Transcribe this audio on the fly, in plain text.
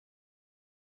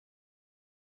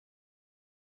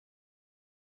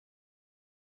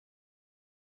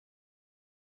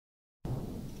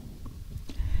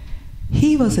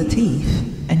He was a thief,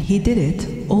 and he did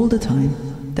it all the time.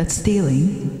 That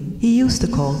stealing he used to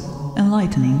call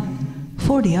enlightening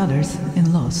for the others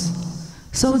in loss,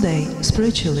 so they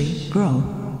spiritually grow.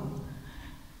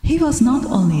 He was not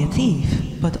only a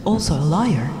thief, but also a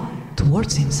liar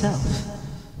towards himself.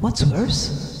 What's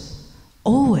worse?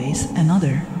 Always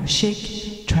another chic,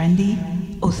 trendy,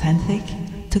 authentic,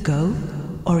 to-go,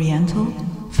 oriental,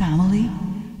 family,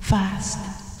 fast,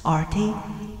 arty,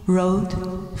 road,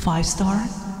 5-star,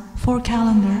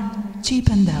 4-calendar, cheap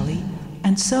and deli,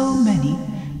 and so many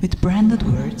with branded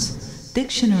words,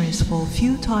 dictionaries full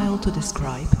futile to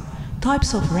describe,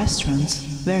 types of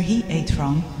restaurants where he ate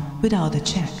from without a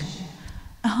check.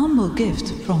 A humble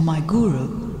gift from my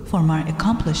guru for my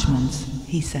accomplishments,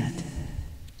 he said.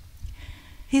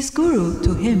 His guru,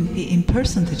 to him he in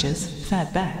percentages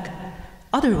fed back,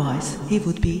 otherwise he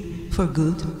would be for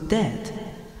good dead,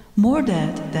 more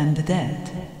dead than the dead,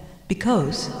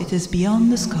 because it is beyond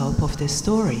the scope of this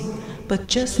story, but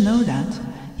just know that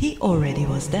he already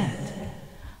was dead.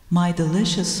 My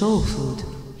delicious soul food,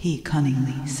 he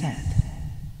cunningly said.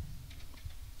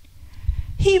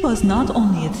 He was not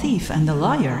only a thief and a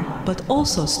liar, but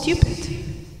also stupid.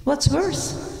 What's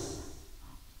worse?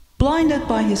 Blinded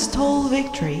by his tall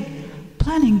victory,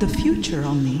 planning the future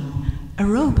only, a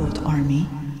robot army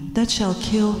that shall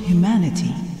kill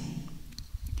humanity.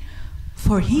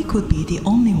 For he could be the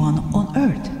only one on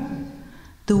earth.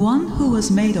 The one who was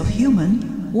made of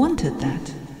human wanted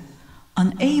that,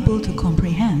 unable to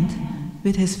comprehend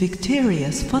with his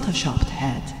victorious photoshopped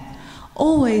head,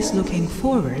 always looking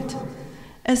forward,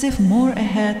 as if more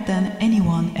ahead than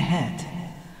anyone ahead,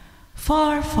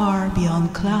 far, far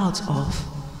beyond clouds of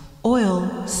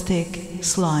oil, stick,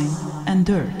 slime, and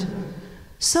dirt,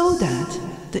 so that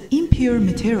the impure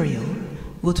material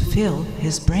would fill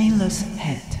his brainless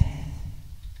head.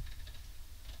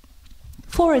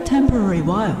 For a temporary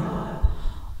while,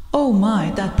 oh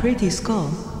my, that pretty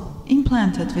skull,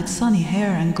 implanted with sunny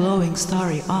hair and glowing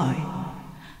starry eye,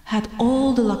 had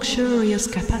all the luxurious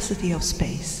capacity of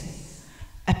space.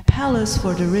 A palace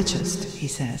for the richest, he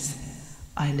says,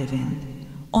 I live in,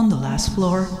 on the last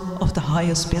floor of the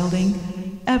highest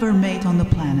building ever made on the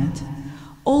planet,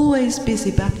 always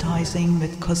busy baptizing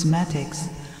with cosmetics,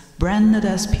 branded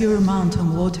as pure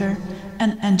mountain water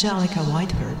and Angelica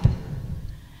white herb.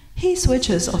 He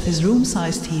switches off his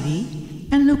room-sized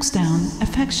TV and looks down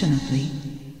affectionately,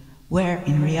 where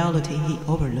in reality he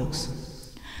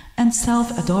overlooks, and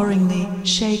self-adoringly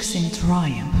shakes in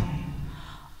triumph.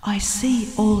 I see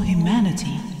all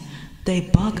humanity. They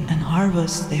bug and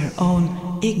harvest their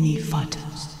own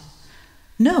ignifatus.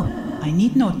 No, I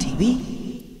need no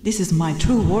TV. This is my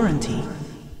true warranty.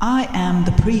 I am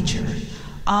the preacher.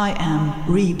 I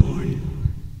am reborn.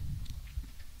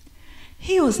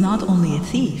 He was not only a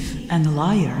thief and a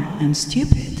liar and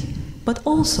stupid, but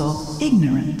also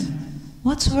ignorant.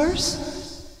 What's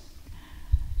worse?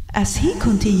 As he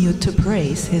continued to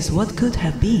praise his what could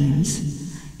have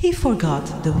beens, he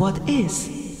forgot the what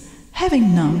is.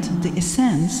 Having numbed the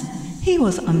essence, he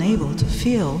was unable to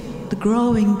feel the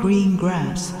growing green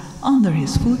grass under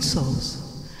his foot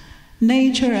soles.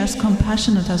 Nature, as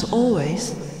compassionate as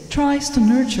always, tries to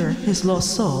nurture his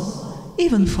lost soul,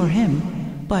 even for him,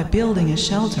 by building a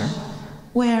shelter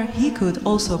where he could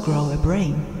also grow a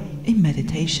brain in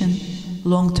meditation,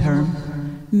 long term.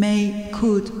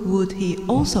 Would he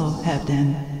also have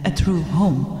then a true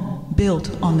home built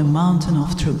on the mountain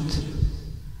of truth?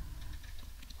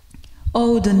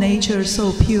 Oh, the nature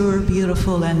so pure,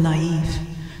 beautiful, and naive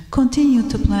continued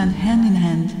to plan hand in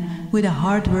hand with a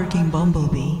hard-working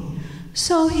bumblebee,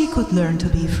 so he could learn to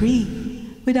be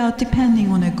free without depending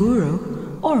on a guru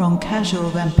or on casual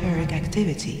vampiric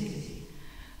activity.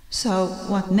 So,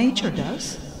 what nature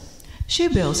does? She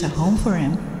builds a home for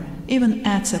him, even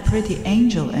adds a pretty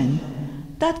angel in.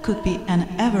 That could be an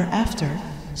ever-after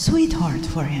sweetheart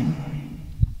for him.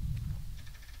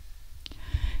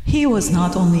 He was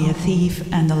not only a thief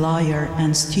and a liar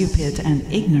and stupid and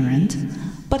ignorant,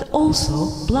 but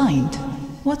also blind.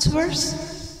 What's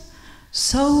worse?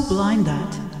 So blind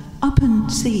that, upon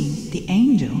seeing the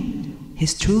angel,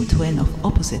 his true twin of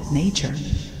opposite nature,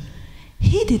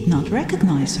 he did not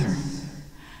recognize her.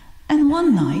 And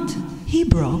one night he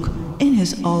broke in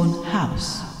his own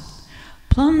house,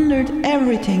 plundered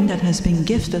everything that has been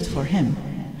gifted for him,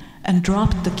 and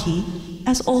dropped the key,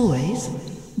 as always,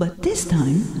 but this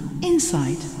time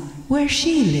inside where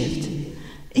she lived,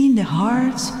 in the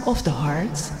hearts of the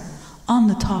hearts, on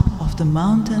the top of the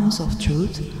mountains of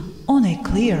truth, on a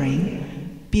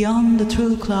clearing beyond the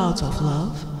true clouds of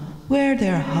love, where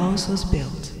their house was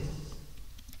built.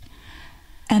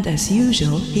 And as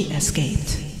usual he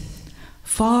escaped,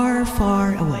 far,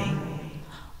 far away,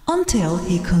 until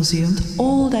he consumed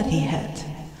all that he had,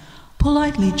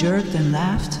 politely jerked and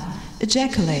laughed,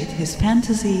 ejaculate his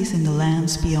fantasies in the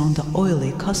lands beyond the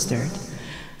oily custard,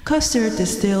 custard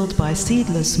distilled by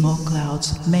seedless smoke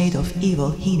clouds made of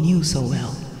evil he knew so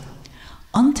well,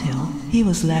 until he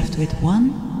was left with one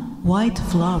white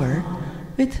flower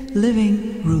with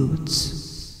living roots.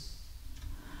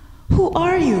 "Who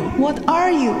are you? What are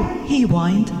you?" he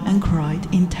whined and cried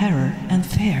in terror and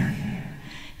fear,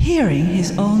 hearing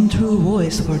his own true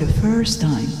voice for the first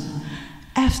time,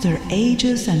 after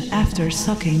ages and after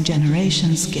sucking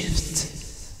generations' gifts.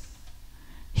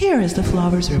 Here is the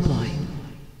flower's reply.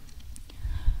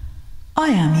 "I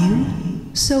am you,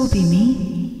 so be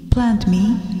me, plant me,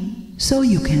 so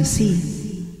you can see,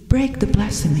 break the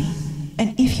blasphemy,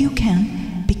 and if you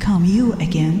can, become you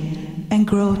again, and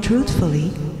grow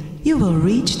truthfully, you will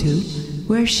reach to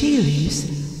where she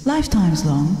lives, lifetimes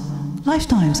long,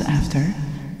 lifetimes after.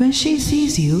 When she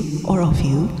sees you, or of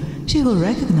you, she will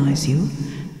recognize you,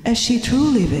 as she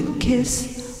truly will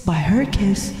kiss. By her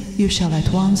kiss you shall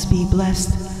at once be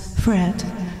blessed, Fred,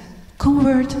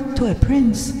 convert to a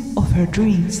prince of her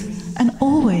dreams, and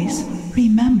always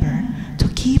remember to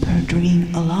keep her dream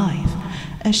alive,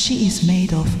 as she is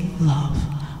made of love.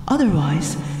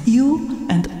 Otherwise, you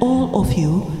and all of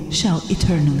you shall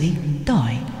eternally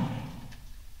die."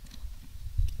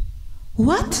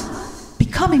 "What?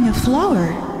 Becoming a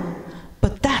flower?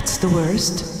 But that's the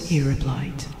worst," he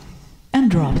replied,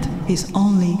 and dropped his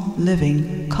only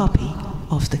living copy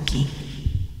of the key.